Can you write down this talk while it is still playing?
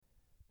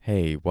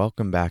Hey,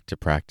 welcome back to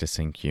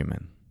Practicing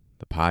Human,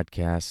 the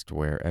podcast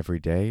where every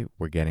day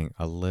we're getting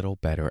a little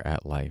better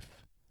at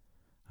life.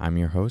 I'm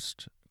your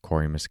host,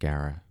 Corey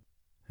Mascara,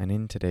 and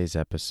in today's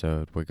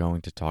episode, we're going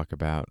to talk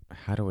about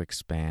how to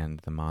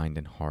expand the mind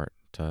and heart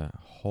to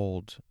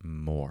hold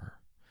more.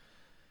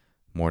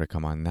 More to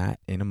come on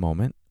that in a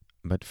moment,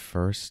 but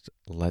first,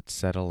 let's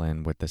settle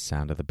in with the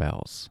sound of the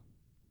bells.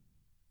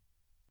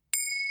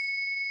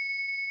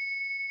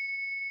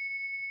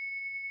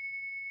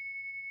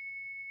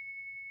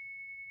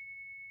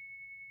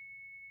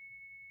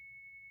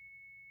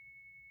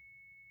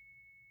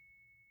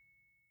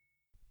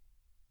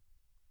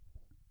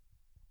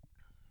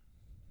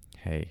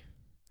 Hey,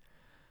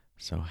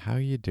 so how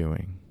you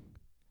doing?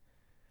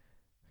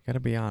 I gotta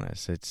be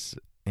honest, it's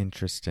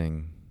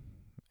interesting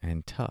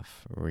and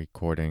tough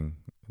recording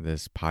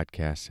this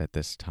podcast at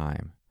this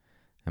time.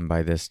 And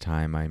by this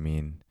time, I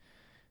mean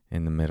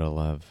in the middle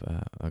of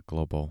a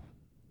global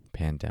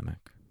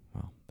pandemic.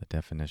 Well, the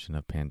definition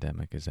of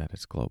pandemic is that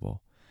it's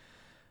global.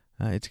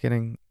 It's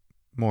getting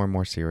more and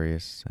more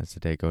serious as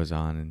the day goes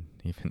on, and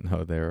even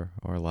though there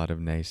are a lot of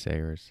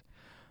naysayers,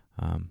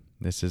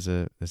 this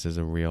is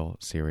a real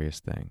serious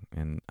thing.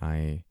 And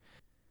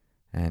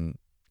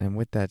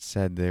with that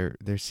said,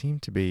 there seem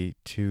to be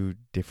two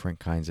different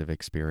kinds of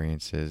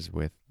experiences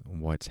with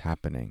what's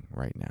happening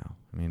right now.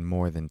 I mean,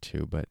 more than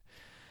two, but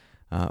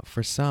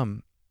for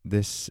some,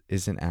 this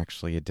isn't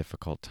actually a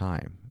difficult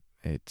time.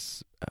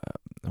 It's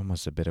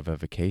almost a bit of a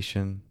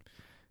vacation,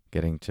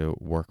 getting to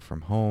work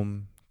from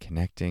home,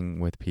 connecting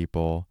with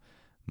people,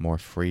 more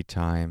free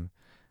time,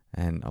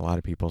 and a lot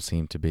of people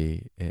seem to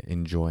be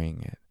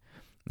enjoying it.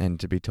 And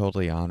to be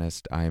totally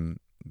honest, I'm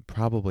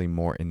probably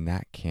more in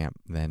that camp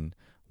than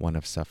one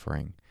of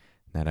suffering,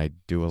 that I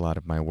do a lot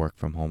of my work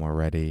from home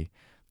already.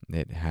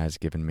 It has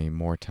given me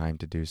more time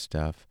to do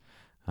stuff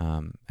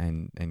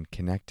and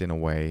connect in a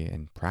way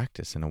and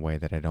practice in a way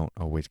that I don't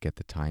always get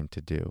the time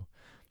to do.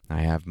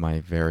 I have my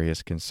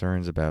various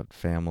concerns about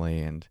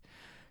family and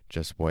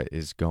just what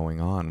is going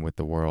on with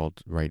the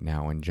world right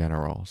now in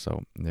general.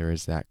 So there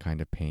is that kind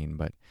of pain,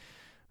 but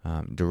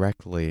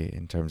directly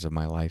in terms of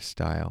my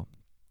lifestyle,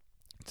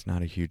 it's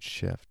not a huge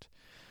shift.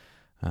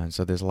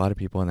 So there's a lot of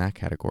people in that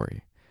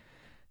category.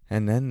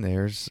 And then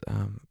there's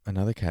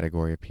another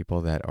category of people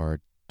that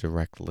are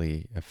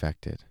directly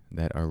affected,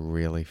 that are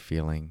really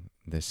feeling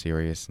the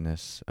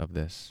seriousness of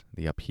this,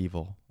 the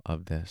upheaval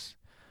of this,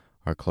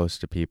 are close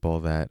to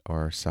people that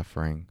are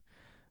suffering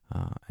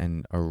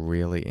and are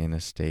really in a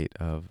state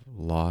of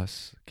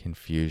loss,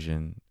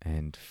 confusion,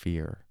 and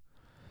fear.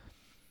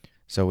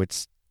 So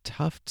it's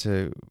tough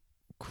to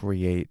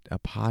create a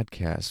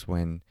podcast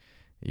when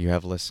you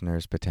have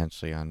listeners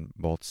potentially on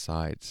both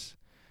sides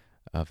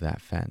of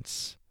that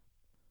fence.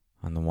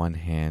 On the one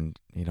hand,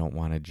 you don't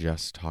want to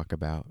just talk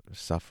about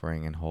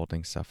suffering and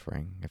holding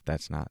suffering if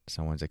that's not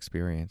someone's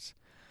experience.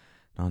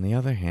 On the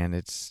other hand,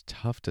 it's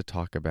tough to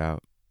talk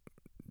about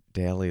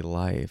daily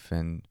life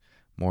and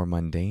more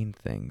mundane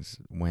things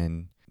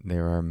when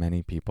there are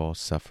many people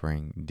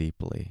suffering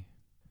deeply.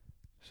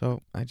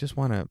 So I just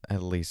want to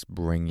at least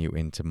bring you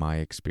into my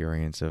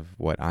experience of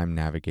what I'm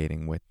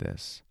navigating with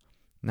this.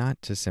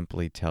 Not to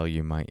simply tell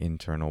you my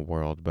internal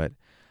world, but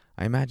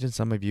I imagine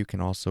some of you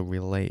can also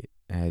relate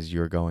as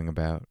you're going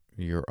about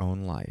your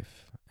own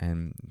life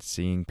and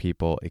seeing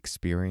people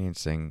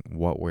experiencing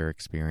what we're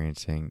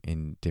experiencing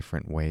in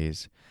different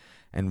ways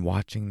and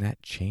watching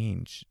that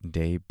change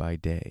day by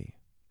day.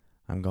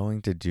 I'm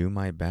going to do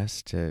my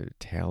best to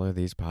tailor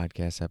these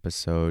podcast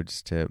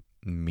episodes to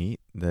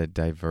meet the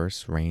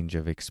diverse range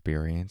of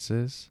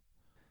experiences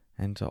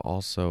and to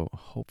also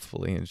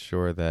hopefully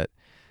ensure that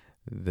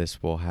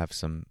this will have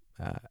some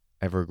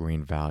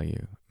evergreen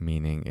value,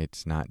 meaning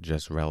it's not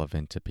just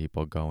relevant to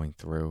people going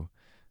through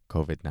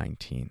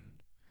COVID-19.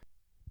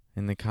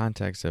 In the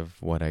context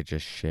of what I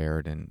just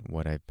shared and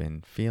what I've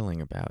been feeling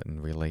about in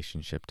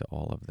relationship to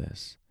all of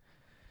this,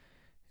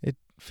 it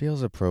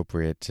feels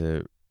appropriate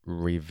to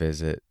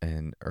revisit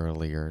an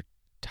earlier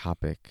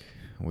topic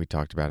we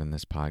talked about in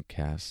this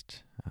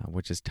podcast,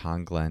 which is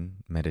Tonglen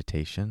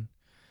meditation.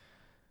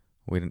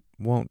 We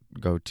won't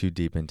go too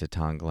deep into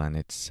Tonglen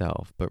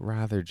itself, but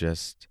rather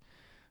just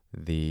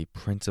the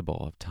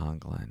principle of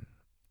Tonglen,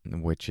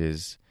 which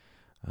is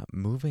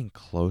moving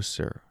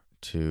closer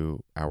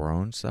to our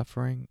own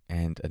suffering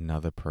and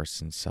another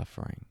person's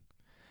suffering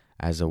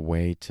as a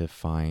way to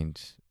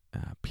find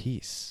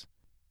peace,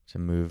 to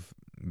move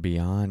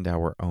beyond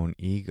our own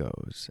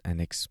egos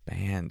and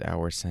expand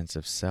our sense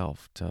of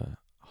self, to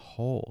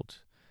hold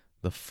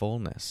the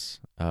fullness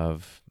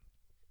of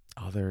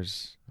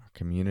others, our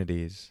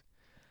communities,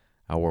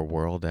 our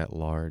world at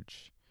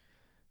large.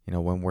 You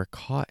know, when we're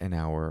caught in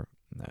our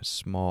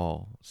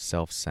small,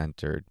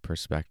 self-centered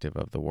perspective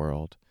of the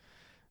world,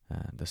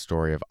 the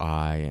story of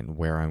I and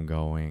where I'm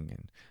going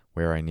and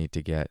where I need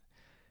to get,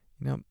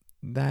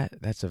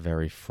 that's a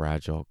very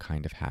fragile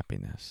kind of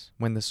happiness.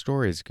 When the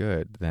story is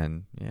good,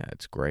 then yeah,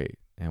 it's great.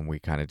 And we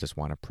kind of just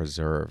want to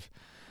preserve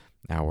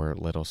our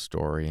little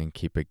story and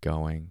keep it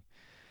going.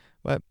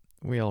 But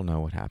we all know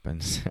what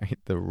happens, right?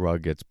 The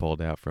rug gets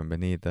pulled out from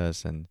beneath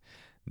us, and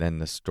then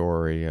the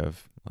story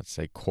of, let's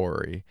say,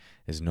 Corey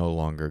is no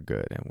longer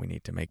good, and we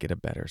need to make it a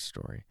better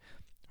story,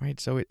 right?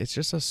 So it's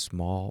just a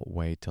small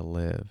way to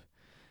live.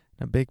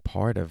 A big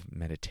part of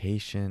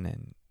meditation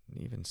and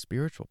even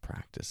spiritual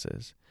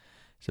practices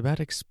is about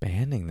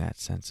expanding that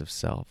sense of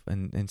self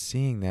and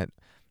seeing that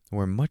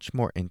we're much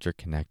more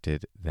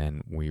interconnected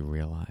than we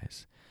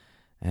realize.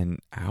 And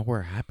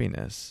our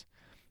happiness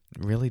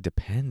really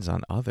depends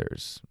on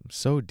others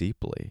so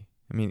deeply.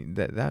 I mean,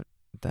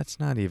 that's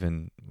not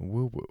even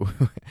woo-woo.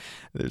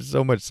 There's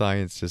so much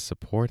science to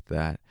support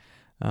that.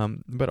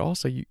 But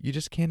also, you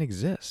just can't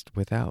exist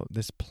without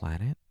this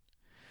planet.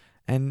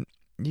 And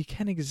you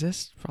can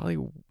exist probably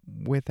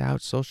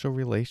without social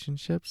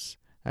relationships,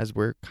 as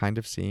we're kind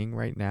of seeing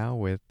right now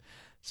with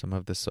some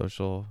of the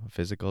social,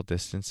 physical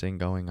distancing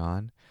going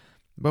on.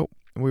 But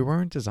we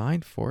weren't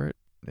designed for it.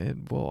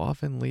 It will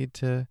often lead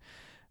to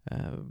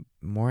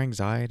more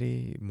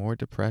anxiety, more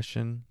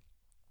depression.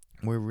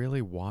 We're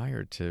really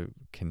wired to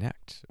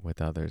connect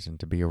with others and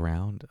to be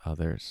around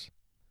others.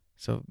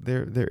 So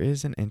there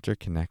is an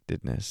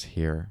interconnectedness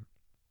here.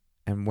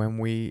 And when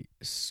we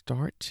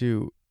start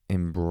to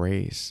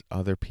embrace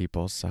other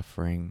people's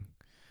suffering,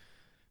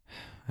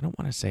 I don't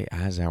want to say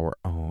as our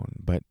own,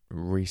 but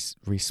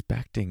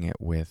respecting it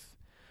with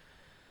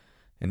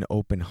an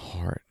open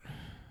heart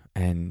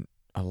and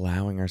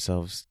allowing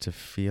ourselves to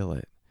feel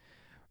it,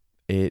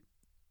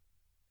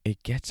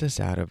 it gets us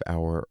out of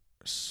our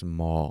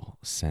small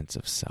sense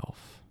of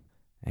self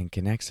and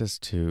connects us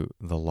to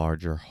the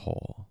larger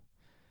whole.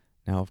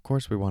 Now, of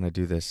course, we want to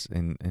do this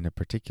in a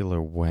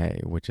particular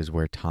way, which is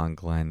where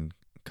Tonglen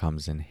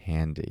comes in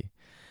handy.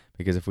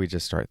 Because if we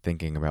just start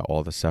thinking about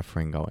all the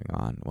suffering going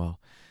on, well,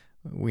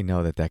 we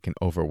know that can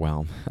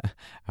overwhelm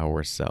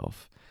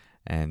ourself.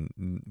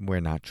 And we're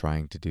not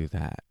trying to do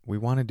that. We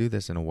want to do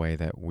this in a way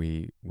that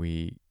we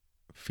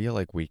feel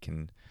like we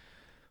can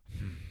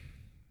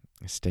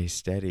stay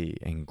steady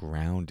and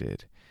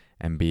grounded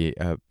and be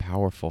a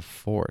powerful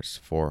force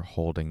for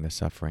holding the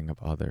suffering of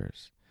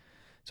others.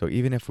 So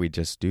even if we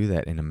just do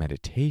that in a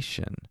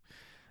meditation,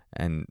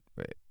 and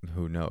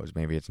who knows,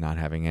 maybe it's not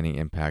having any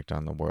impact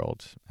on the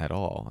world at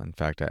all. In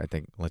fact, I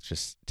think let's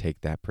just take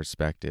that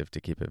perspective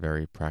to keep it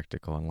very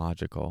practical and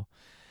logical.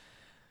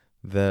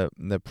 The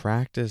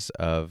practice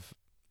of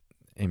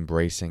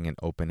embracing and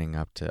opening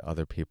up to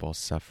other people's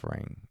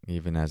suffering,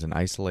 even as an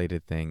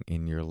isolated thing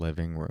in your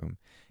living room,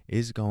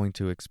 is going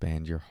to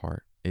expand your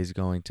heart, is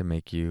going to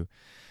make you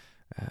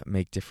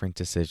make different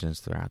decisions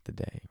throughout the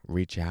day.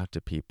 Reach out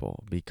to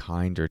people, be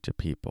kinder to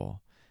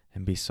people,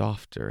 and be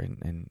softer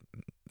and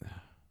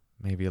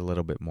maybe a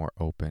little bit more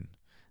open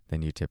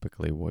than you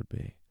typically would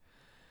be.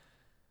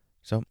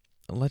 So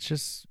let's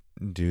just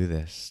do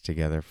this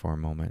together for a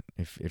moment.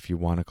 If you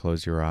want to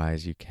close your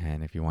eyes, you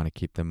can. If you want to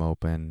keep them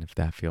open, if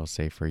that feels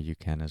safer, you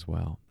can as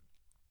well.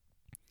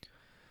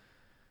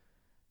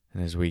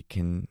 And as we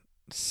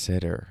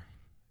consider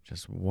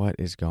just what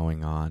is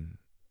going on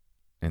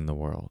in the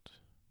world,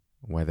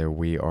 whether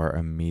we are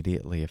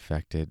immediately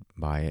affected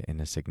by it in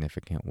a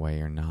significant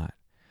way or not,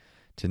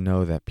 to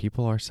know that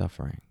people are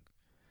suffering.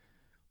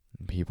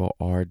 People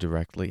are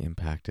directly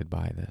impacted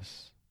by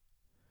this.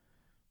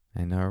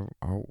 And our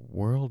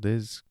world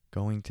is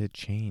going to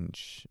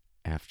change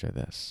after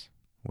this.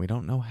 We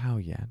don't know how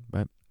yet,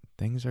 but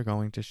things are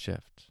going to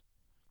shift.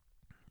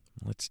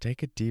 Let's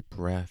take a deep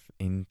breath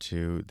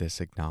into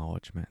this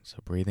acknowledgement. So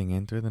breathing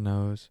in through the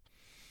nose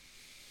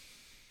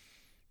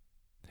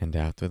and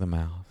out through the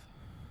mouth.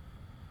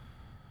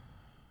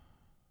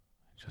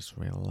 Just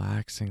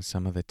relaxing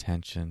some of the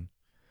tension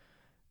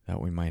that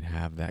we might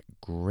have that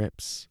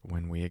grips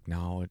when we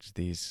acknowledge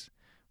these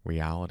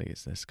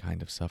realities, this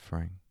kind of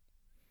suffering.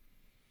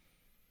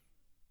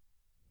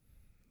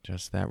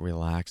 Just that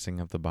relaxing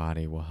of the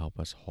body will help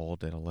us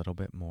hold it a little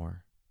bit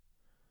more,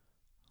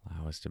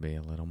 allow us to be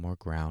a little more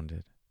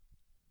grounded.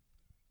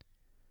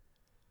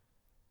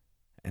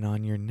 And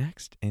on your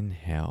next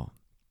inhale,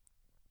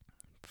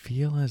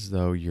 feel as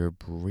though you're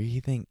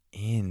breathing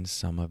in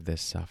some of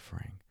this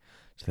suffering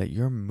so that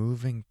you're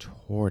moving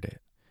toward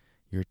it.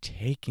 You're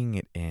taking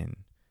it in.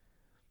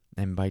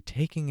 And by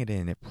taking it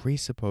in, it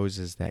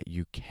presupposes that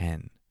you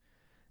can,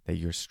 that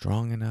you're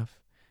strong enough,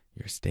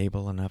 you're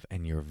stable enough,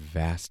 and you're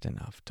vast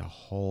enough to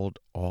hold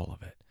all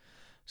of it.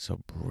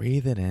 So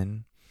breathe it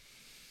in,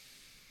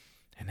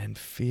 and then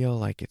feel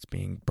like it's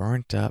being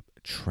burnt up,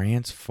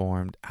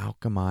 transformed,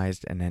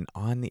 alchemized, and then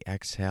on the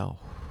exhale,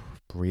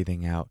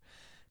 breathing out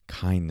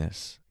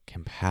kindness,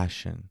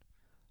 compassion,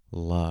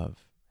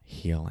 love,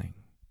 healing.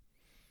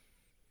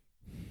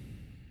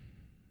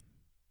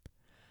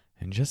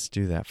 And just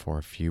do that for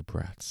a few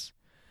breaths,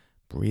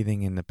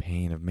 breathing in the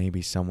pain of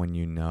maybe someone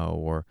you know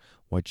or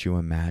what you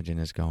imagine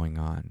is going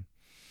on.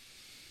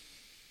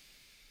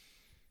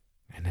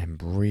 And then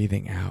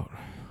breathing out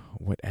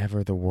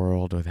whatever the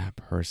world or that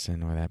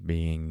person or that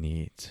being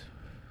needs.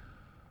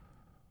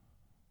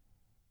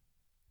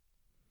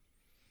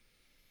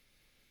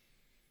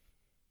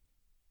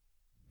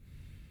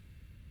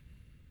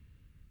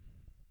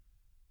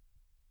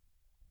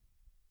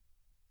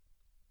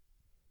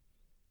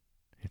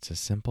 It's a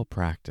simple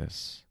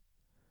practice,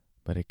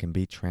 but it can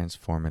be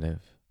transformative.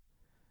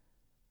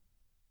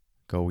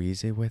 Go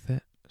easy with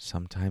it.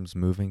 Sometimes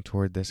moving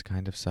toward this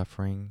kind of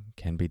suffering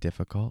can be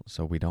difficult,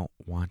 so we don't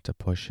want to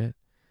push it.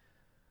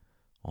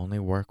 Only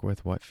work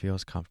with what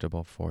feels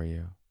comfortable for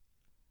you.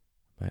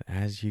 But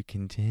as you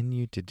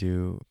continue to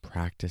do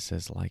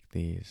practices like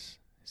these,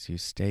 as you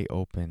stay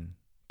open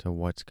to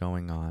what's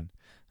going on,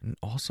 and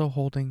also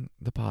holding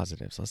the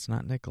positives, let's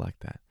not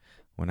neglect that.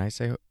 When I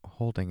say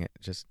holding it,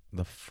 just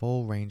the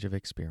full range of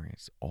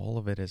experience, all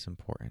of it is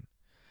important.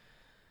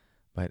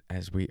 But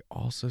as we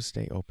also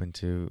stay open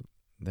to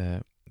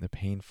the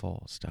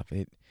painful stuff,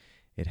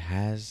 it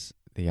has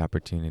the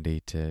opportunity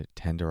to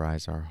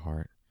tenderize our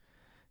heart,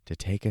 to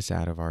take us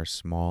out of our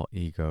small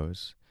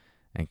egos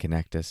and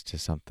connect us to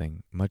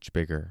something much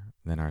bigger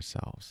than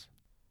ourselves.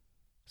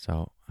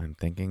 So I'm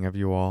thinking of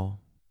you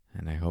all,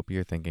 and I hope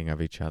you're thinking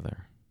of each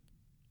other.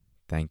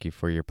 Thank you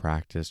for your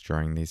practice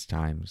during these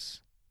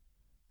times.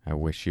 I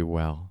wish you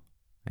well,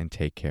 and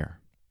take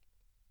care.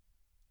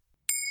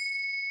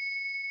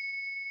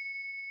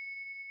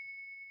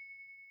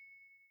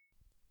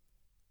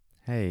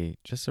 Hey,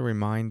 just a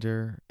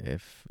reminder,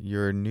 if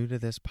you're new to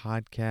this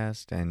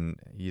podcast and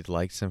you'd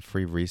like some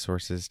free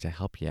resources to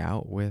help you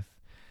out with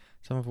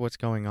some of what's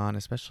going on,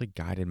 especially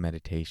guided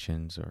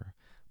meditations or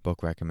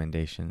book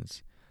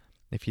recommendations,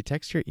 if you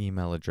text your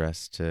email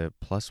address to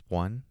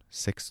 +1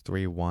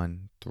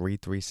 631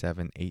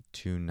 337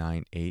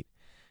 8298,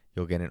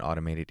 you'll get an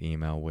automated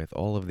email with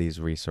all of these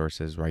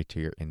resources right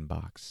to your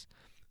inbox.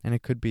 And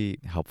it could be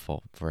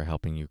helpful for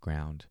helping you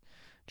ground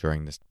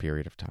during this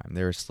period of time.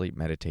 There are sleep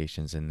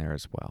meditations in there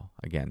as well.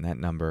 Again, that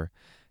number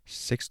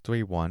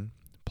 631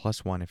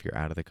 +1 if you're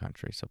out of the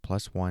country. So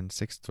 +1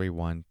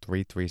 631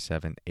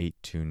 337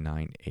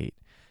 8298.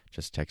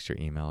 Just text your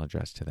email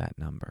address to that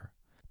number.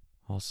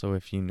 Also,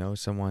 if you know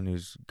someone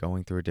who's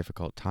going through a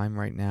difficult time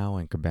right now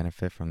and could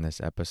benefit from this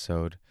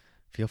episode,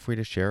 feel free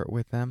to share it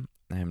with them.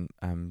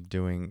 I'm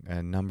doing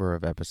a number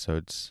of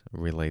episodes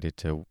related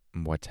to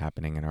what's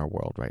happening in our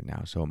world right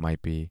now, so it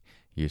might be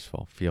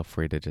useful. Feel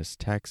free to just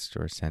text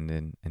or send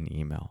in an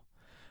email.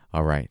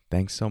 All right,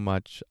 thanks so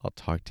much. I'll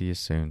talk to you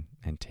soon,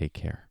 and take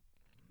care.